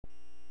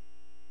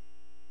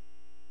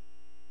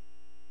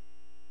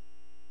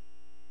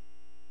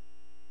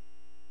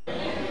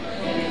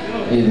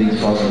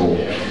anything's possible.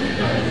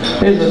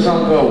 Here's a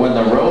song called When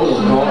the Road is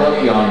Called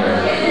Up Yonder.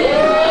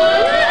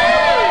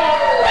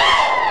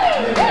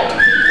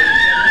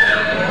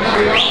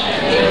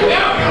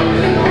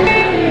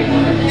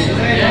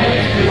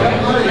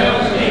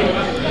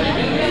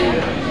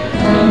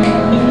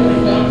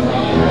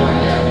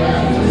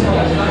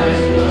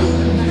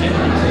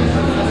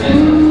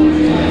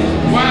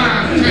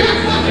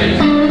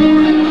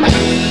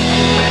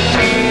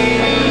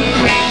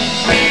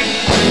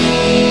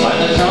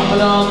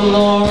 Of the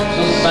Lord,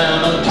 the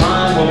sound of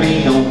time will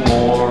be no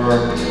more.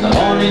 The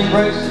morning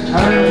breaks to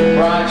turn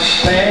bright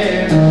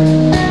fair.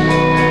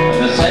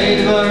 The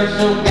sailors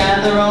will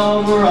gather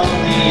over on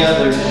the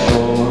other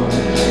shore.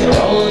 The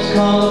roll is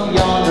called up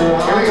yonder.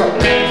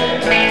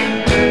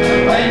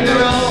 When the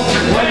roll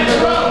is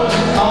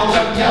called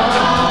up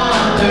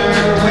yonder.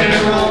 When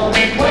the roll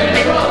is called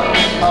up yonder. When the roll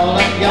is called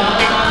up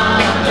yonder.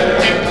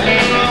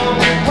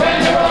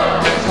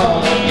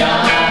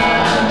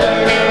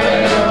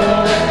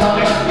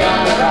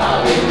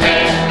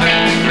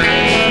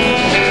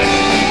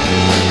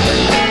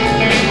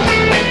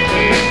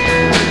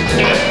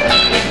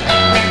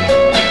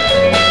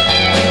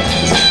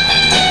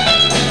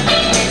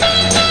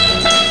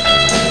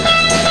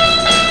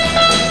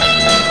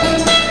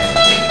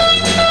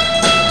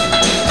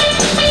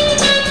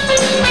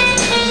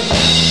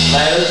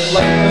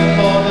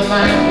 Before the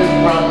master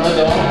from the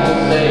dawn will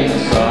say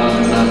sun.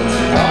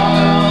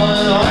 All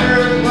the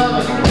wondrous love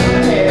of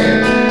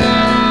care.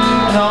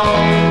 And all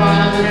the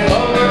time is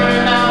over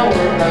an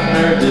hour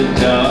under the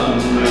done.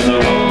 When the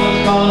roll is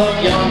called up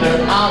yonder,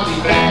 I'll be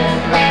there.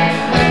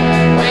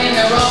 When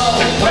the roll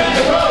is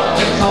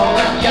called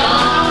up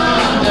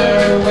yonder.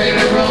 When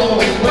the roll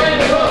is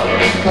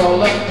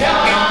called up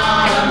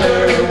yonder.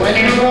 When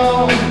the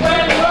roll is called up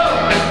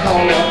yonder.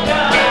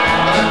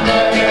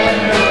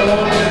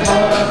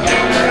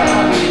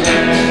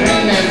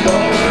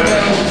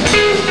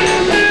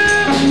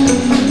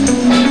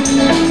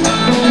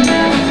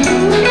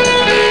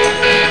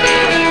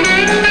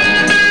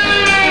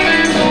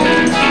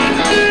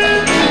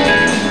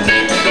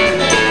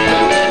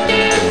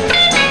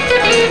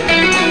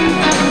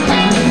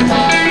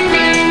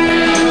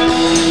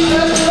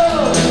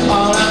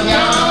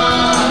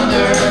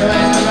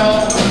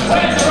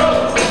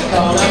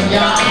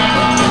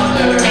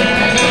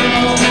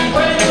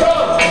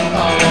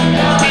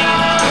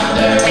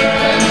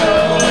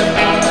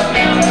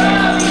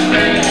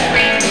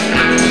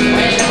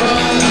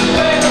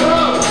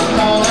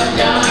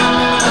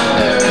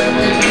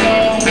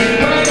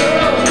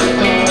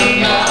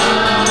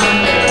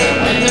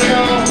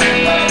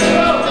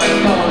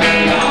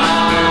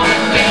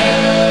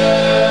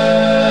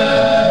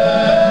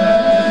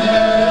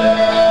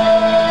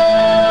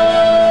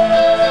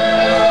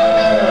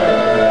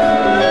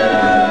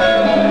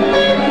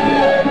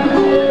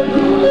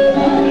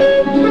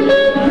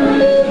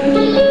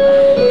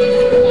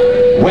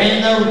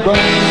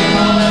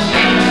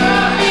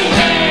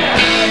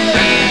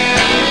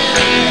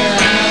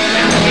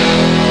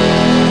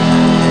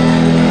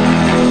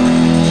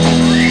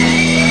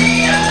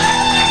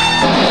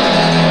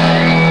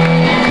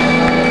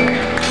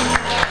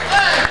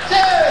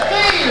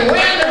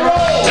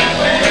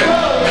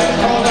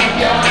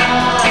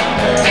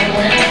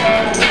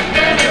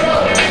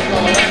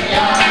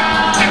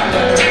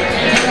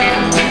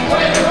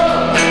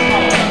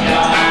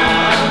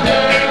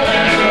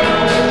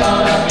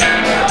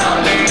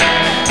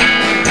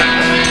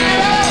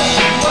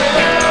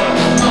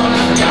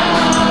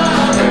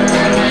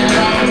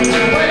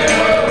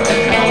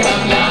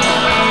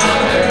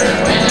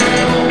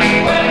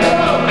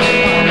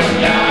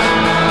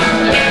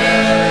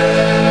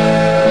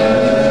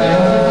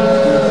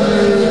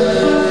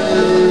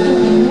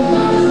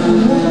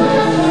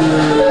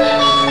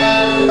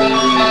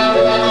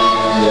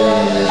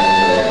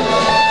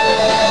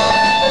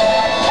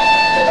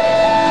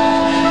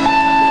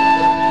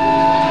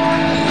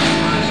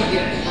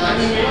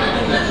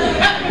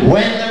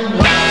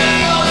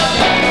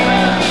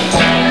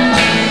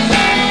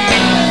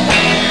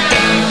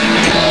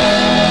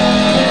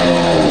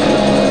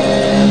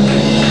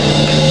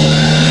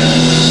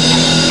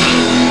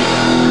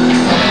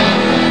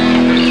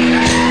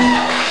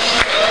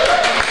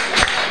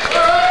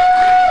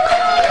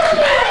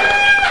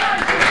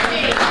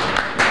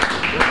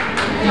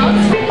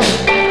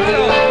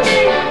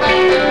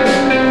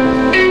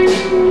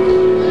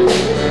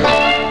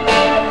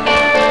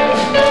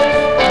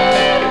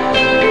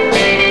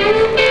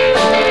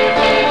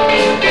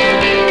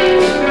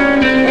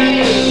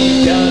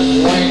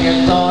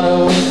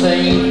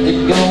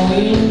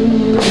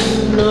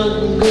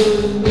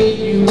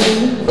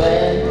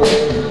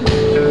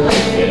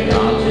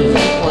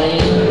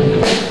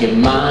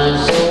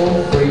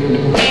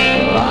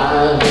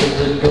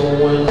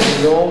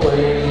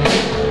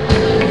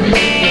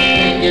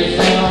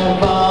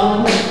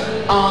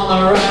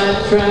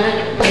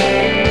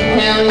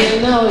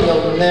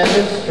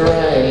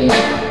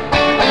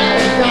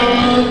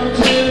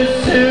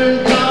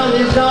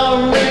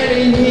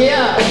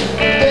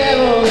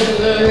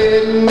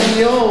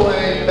 Your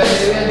way,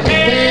 baby.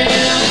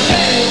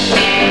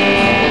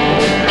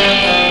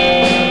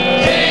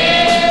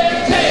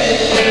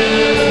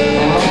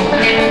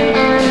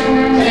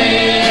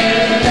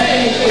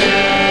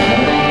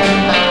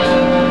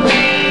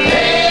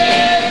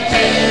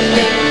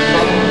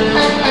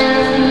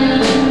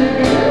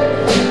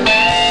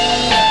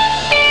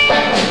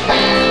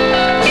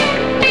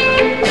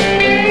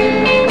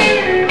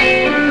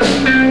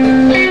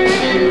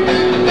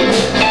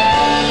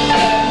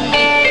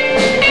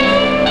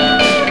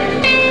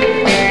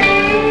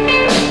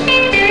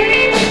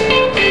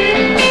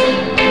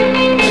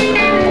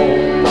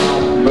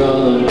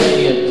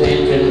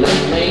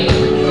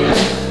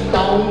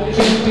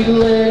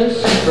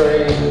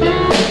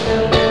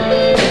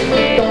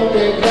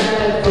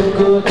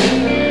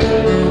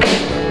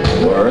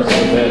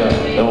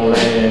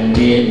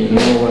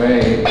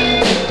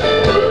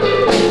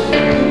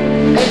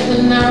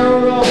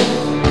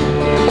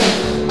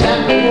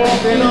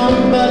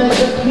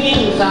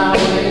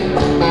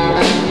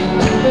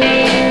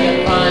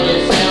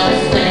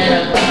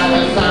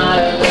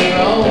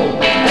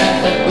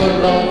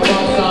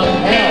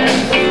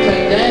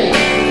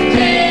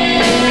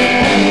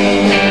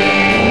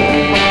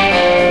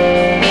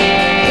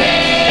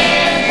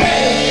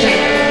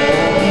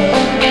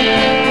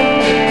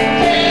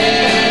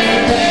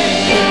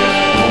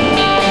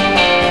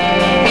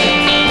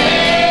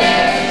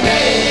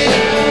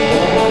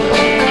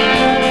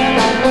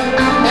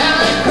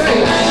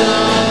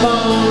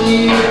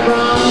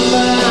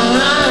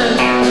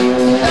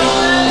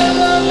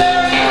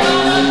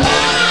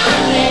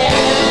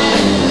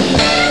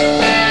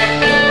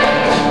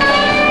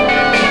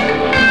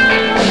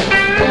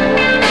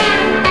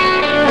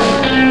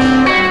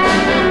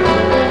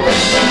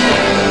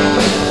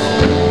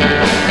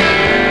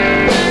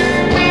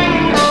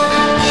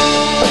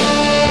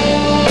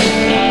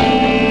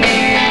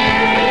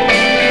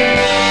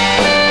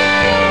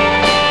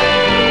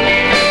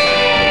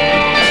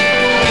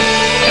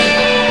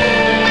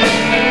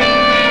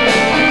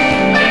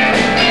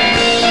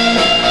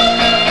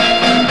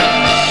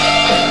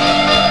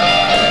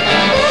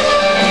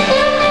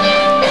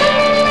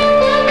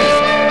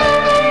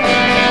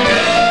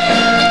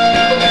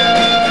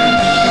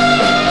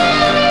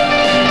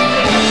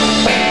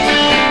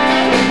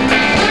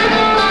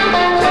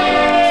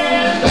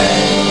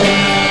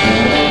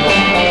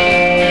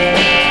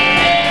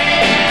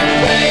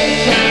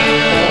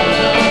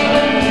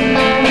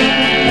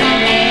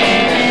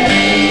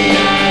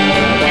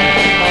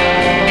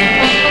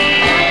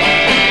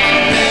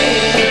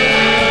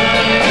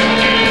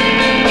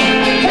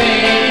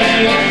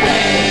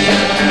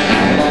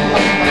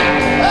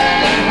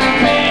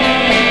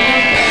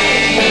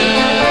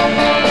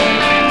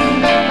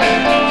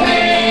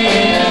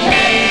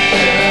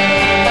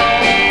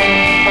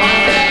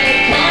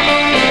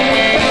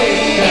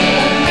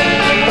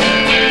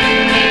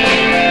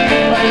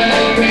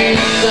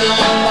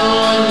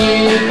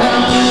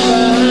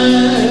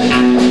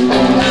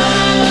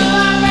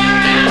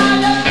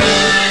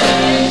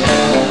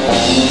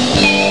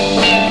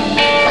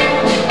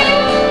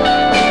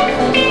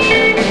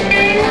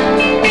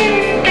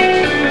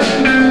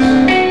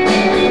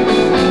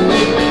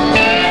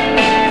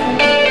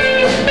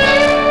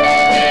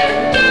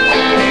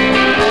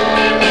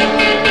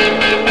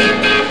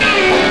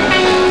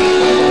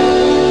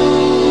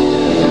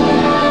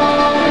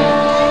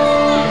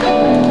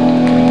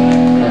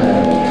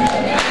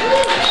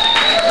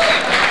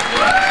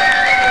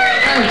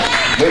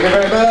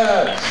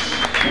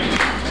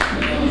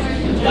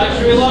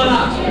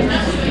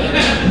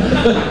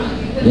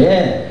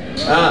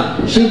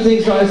 She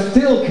thinks I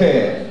still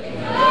care.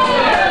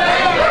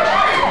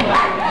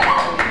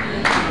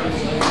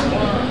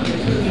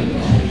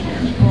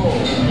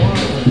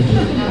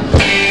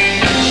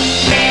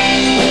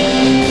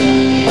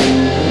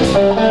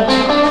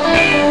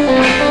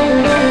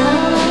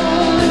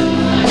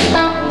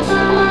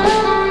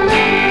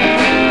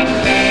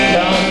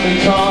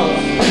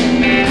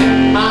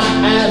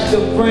 A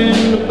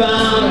friend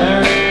about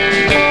her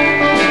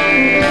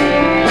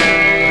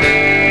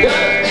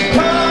just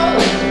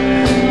because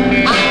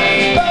I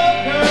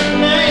spoke her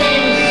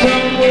name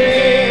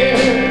somewhere,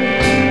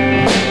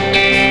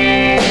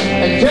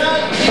 and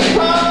just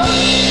because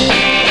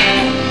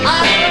I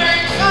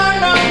rang her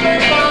number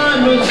by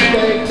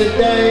mistake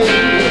today.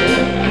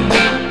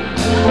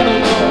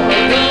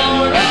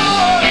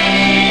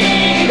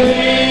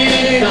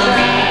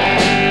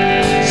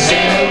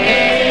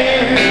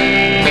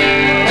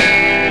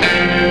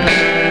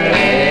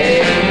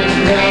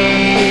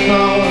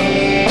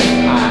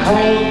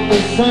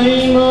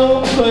 Same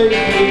old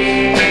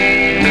places,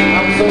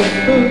 I'm so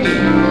spooky.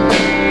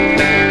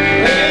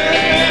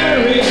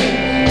 Memories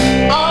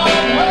all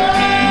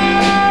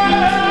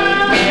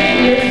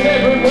is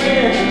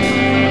everywhere.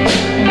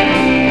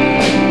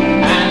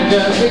 And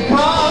just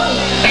because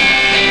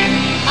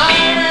I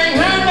rang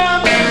her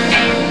number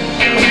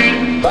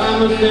by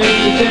mistake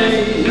today,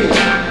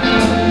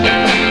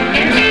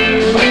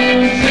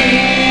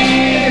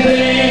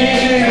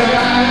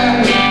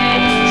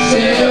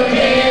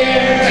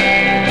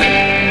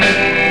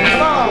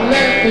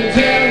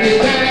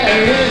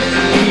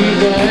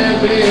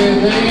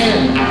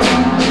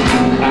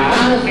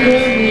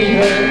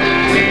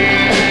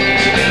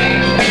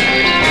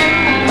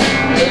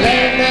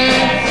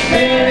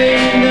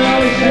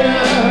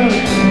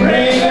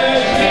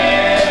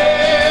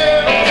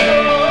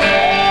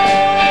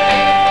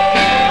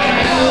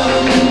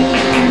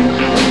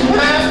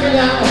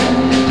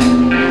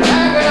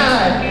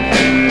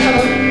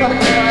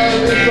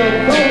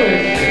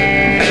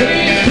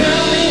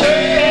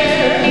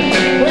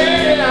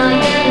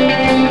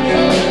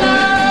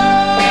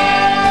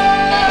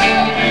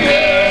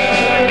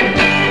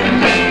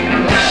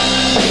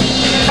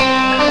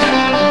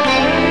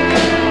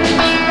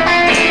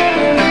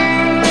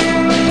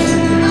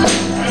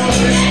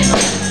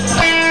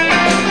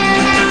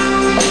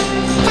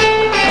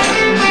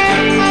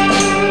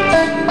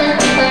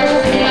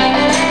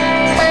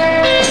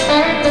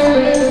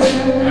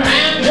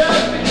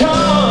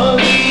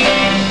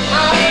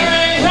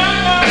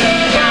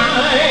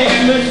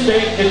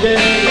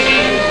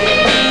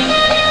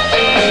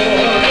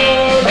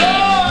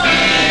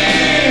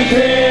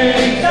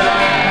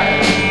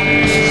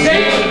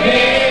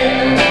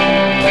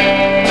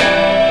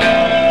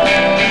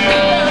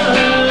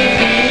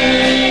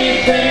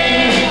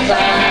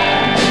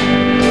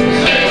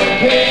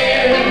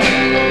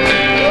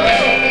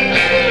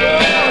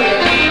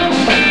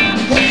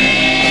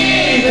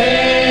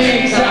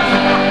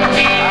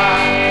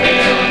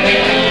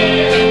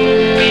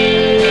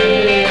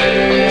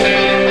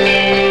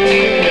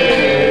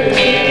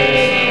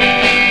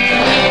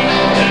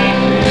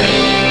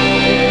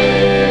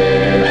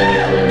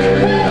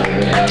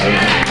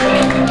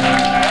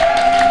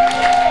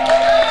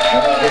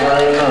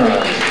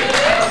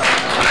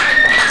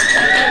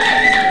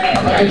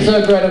 it's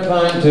so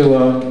gratifying to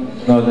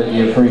know that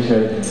you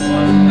appreciate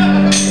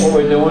what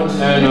we're doing.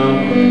 And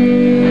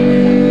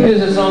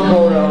here's a song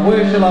called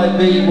Where Shall I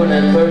Be When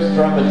That First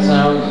Trumpet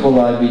Sounds? Will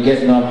I be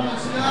getting up?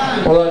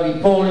 Will I be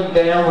falling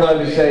down? Will I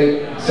be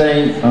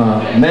saying,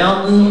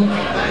 Mountain,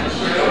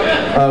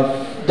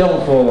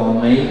 don't fall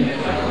on me?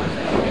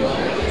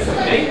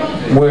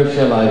 Where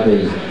shall I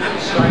be?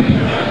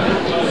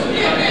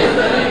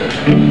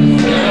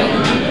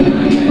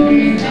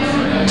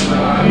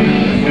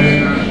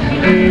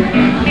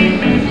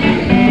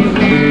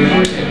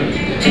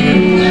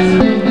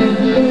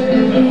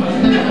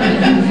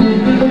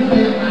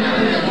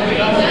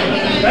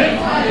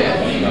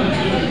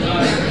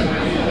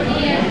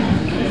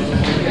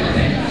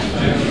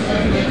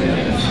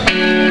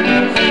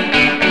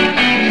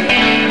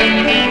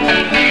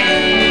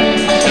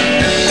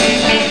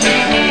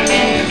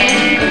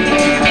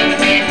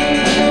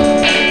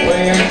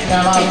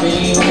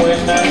 When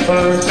that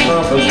first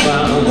trumpet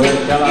sounds, where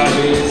shall I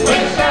be?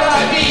 Where shall I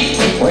be?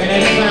 When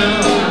it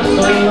sounds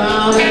so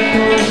loud, it's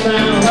gonna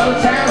sound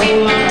so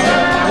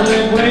loud. When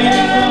it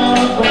rings on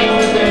a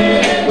cold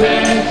day,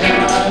 where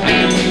shall I be?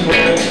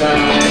 Where it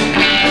sounds.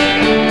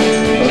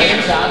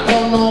 Let's I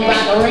don't know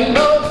about the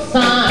rainbow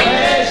sign.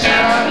 Where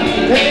shall I be?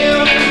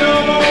 There'll be no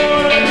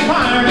more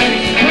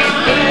pirates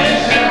crying. Where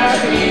shall I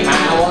be? I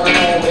wanna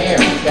know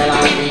where shall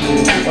I be?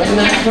 When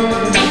that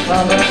first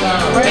trumpet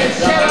sounds, where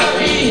shall I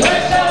be?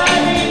 Where shall I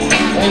be?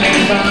 When it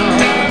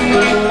sounds so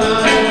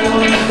loud,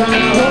 it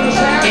sounds so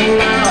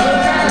loud.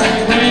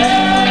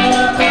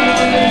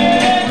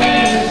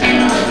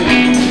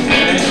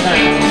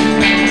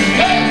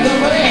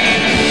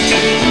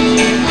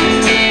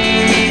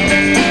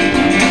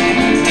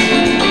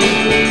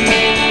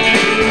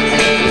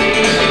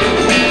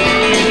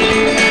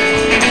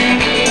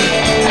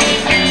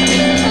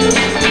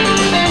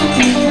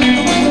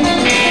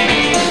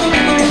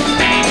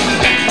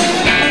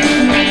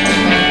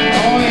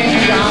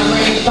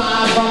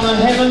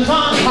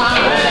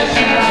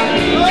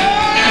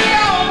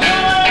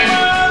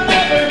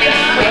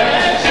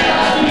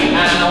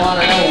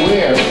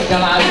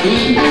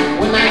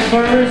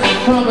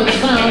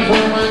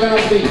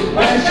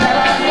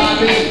 I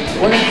be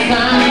when it's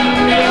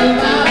time to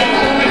get loud?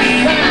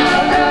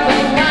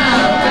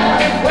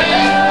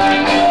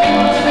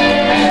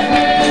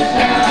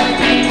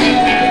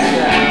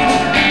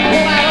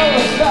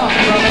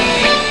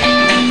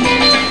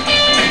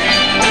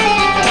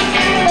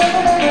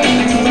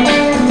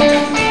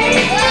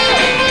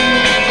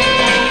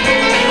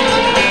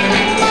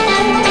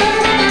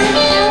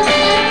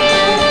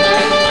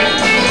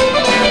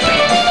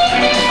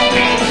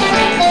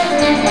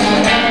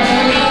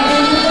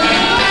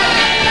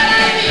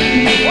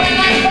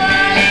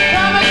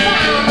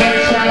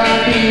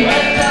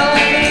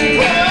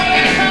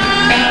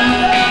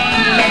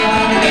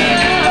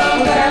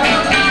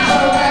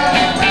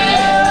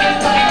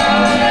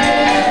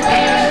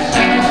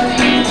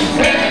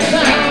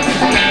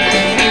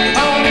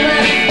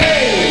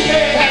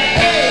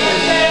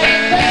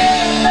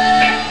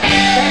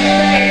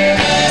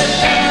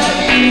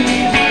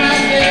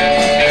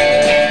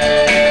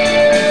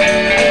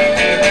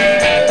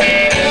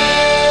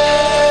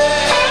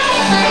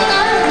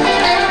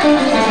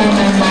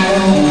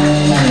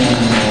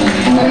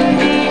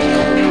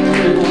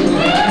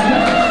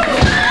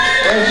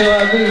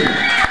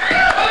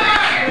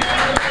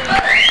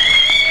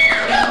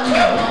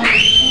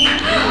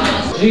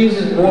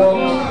 Jesus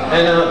walked,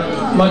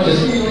 and much as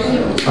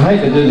I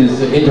hate to do this,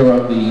 to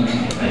interrupt the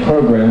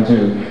program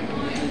too,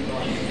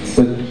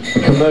 with a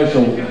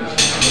commercial.